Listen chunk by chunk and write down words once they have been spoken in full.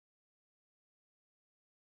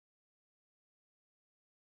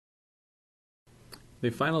The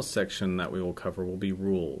final section that we will cover will be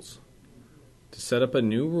rules. To set up a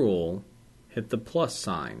new rule, hit the plus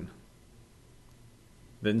sign,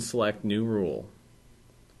 then select New Rule.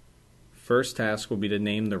 First task will be to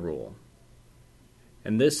name the rule.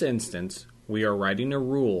 In this instance, we are writing a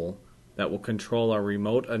rule that will control our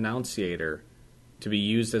remote annunciator to be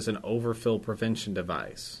used as an overfill prevention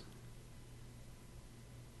device.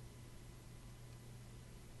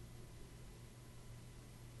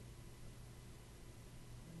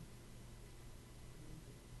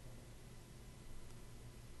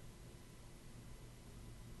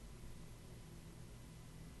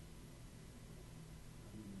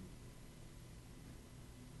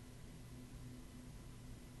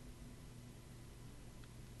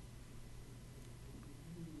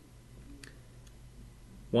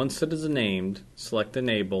 Once it is named, select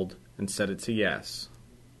Enabled and set it to Yes.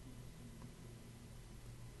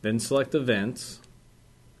 Then select Events,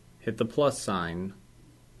 hit the plus sign,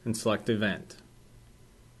 and select Event.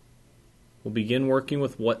 We'll begin working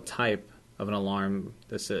with what type of an alarm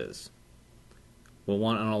this is. We'll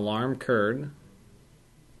want an alarm occurred.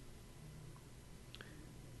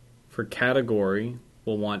 For category,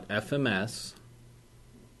 we'll want FMS.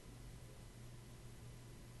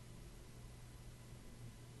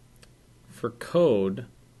 For code,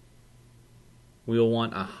 we will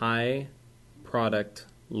want a high product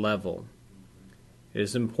level. It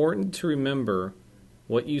is important to remember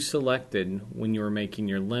what you selected when you were making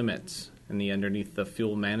your limits underneath the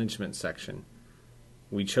fuel management section.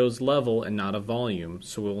 We chose level and not a volume,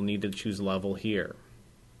 so we will need to choose level here.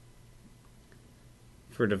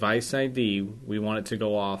 For device ID, we want it to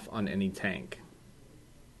go off on any tank.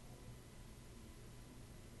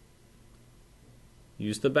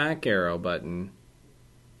 Use the back arrow button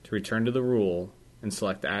to return to the rule and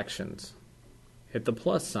select Actions. Hit the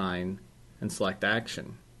plus sign and select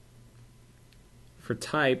Action. For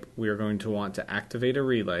type, we are going to want to activate a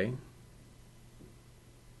relay,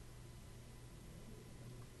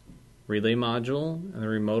 relay module, and the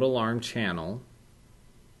remote alarm channel.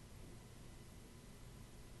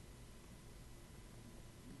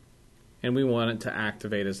 And we want it to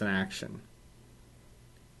activate as an action.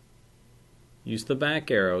 Use the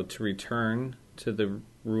back arrow to return to the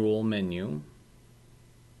rule menu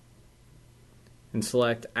and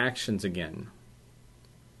select Actions again.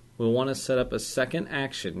 We'll want to set up a second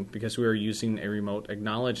action because we are using a remote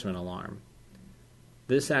acknowledgement alarm.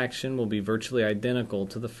 This action will be virtually identical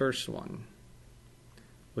to the first one,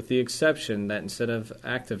 with the exception that instead of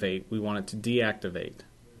activate, we want it to deactivate.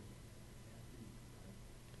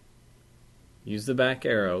 Use the back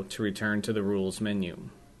arrow to return to the rules menu.